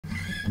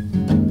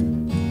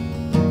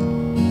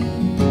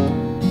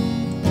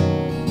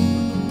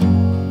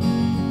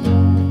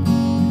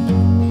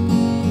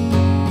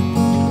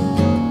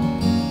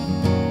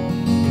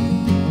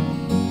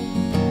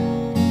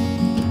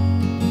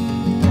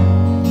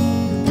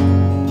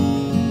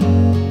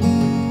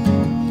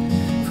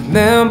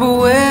Remember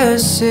where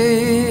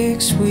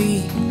 6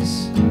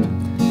 weeks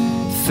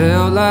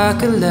felt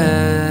like a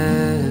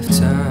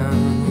lifetime.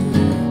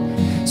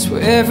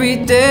 Swear every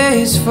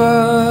day is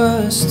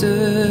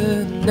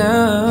faster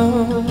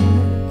now.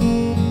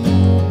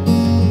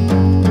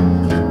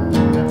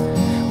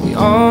 We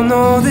all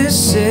know this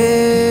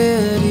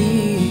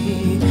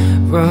city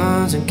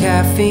runs on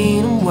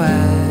caffeine and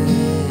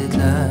white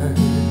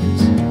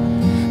lines,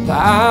 but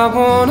I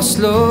wanna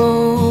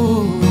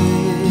slow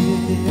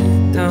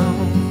it down.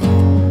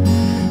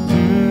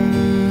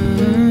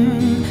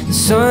 The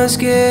sun's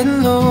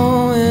getting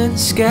low in the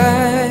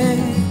sky.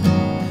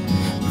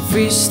 We've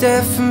reached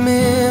that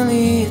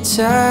familiar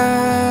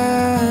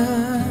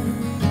time.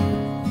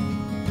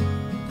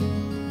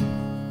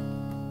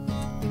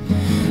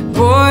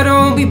 Boy,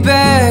 don't be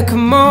bad,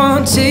 come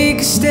on,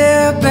 take a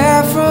step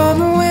back from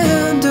the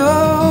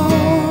window.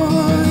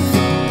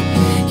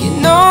 You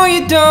know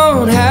you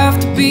don't have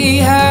to be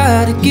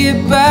high to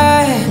get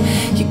by.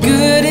 You're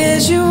good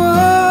as you are.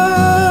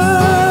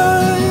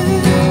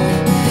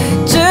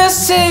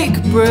 Just take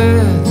a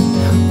breath,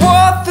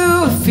 walk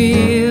through a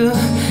field,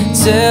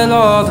 tell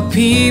all the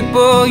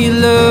people you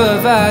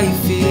love how you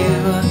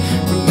feel.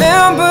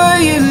 Remember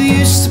you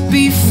used to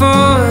be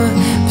fun,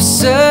 but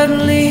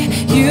suddenly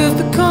you've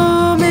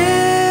become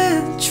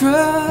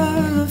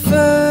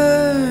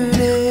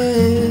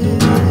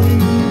introverted.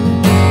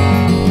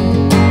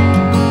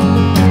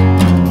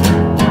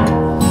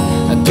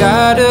 I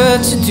got a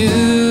to-do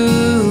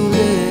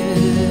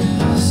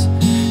list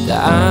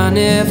that I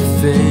never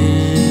finished,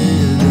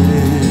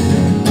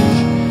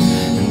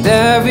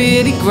 that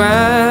really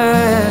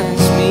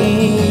grinds me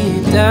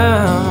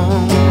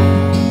down.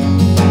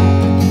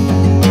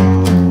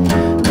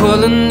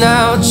 Pulling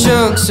out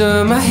chunks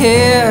of my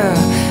hair,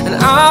 and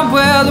I'm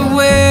well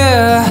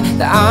aware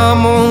that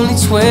I'm only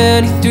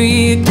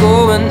 23,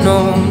 going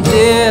on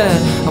dear.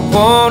 I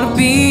wanna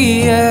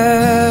be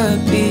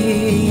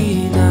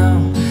happy now.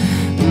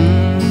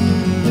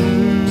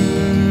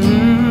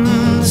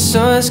 The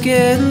sun's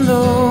getting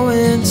low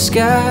in the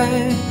sky.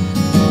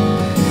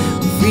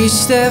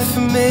 Reach that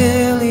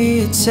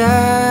familiar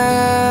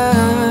time.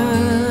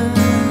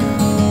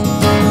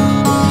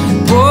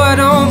 Boy,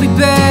 don't be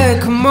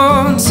bad, come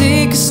on,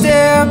 take a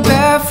step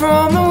back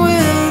from the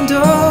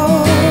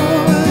window.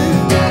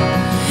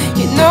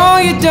 You know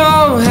you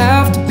don't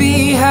have to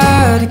be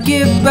high to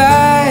get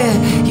by.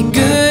 You're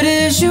good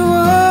as you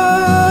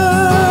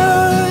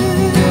are.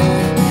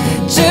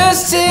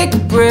 Just take a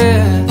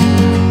breath,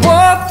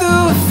 walk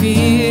through a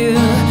field,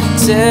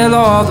 tell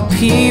all the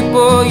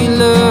people you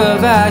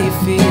love how you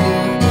feel.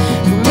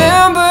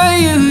 Remember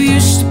you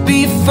used to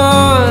be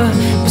fun,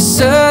 but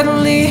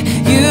suddenly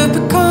you've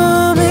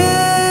become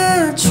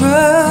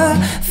introverted.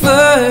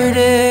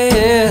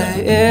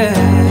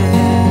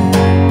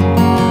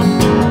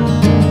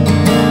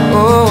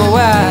 Oh,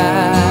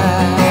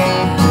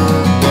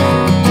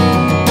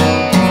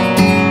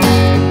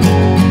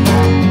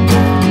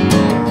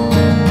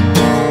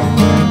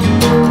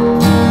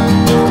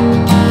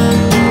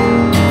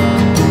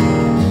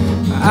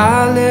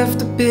 I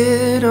left a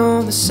bit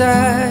on the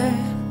side,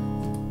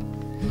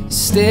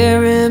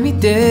 staring me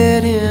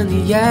dead in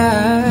the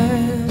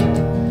eye.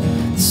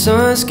 The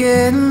sun's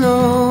getting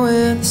low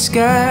in the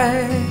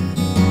sky,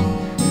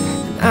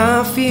 and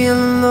I'm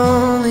feeling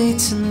lonely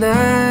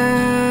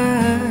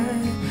tonight.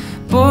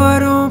 Boy,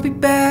 don't be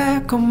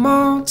bad, come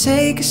on,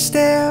 take a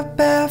step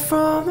back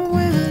from the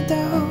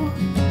window.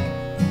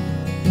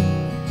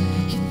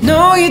 You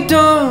know you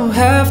don't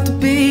have to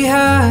be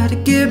high to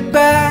get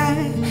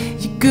by.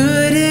 You're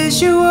good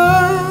as you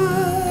are.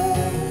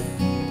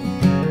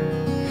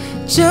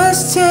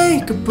 Just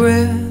take a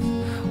breath,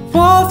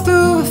 walk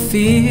through a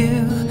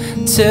field,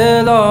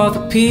 tell all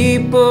the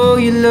people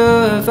you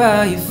love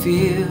how you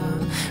feel.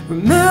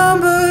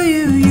 Remember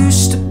you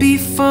used to be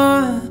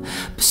fun,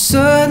 but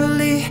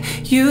suddenly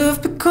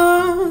you've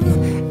become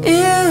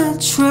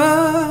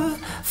introverted.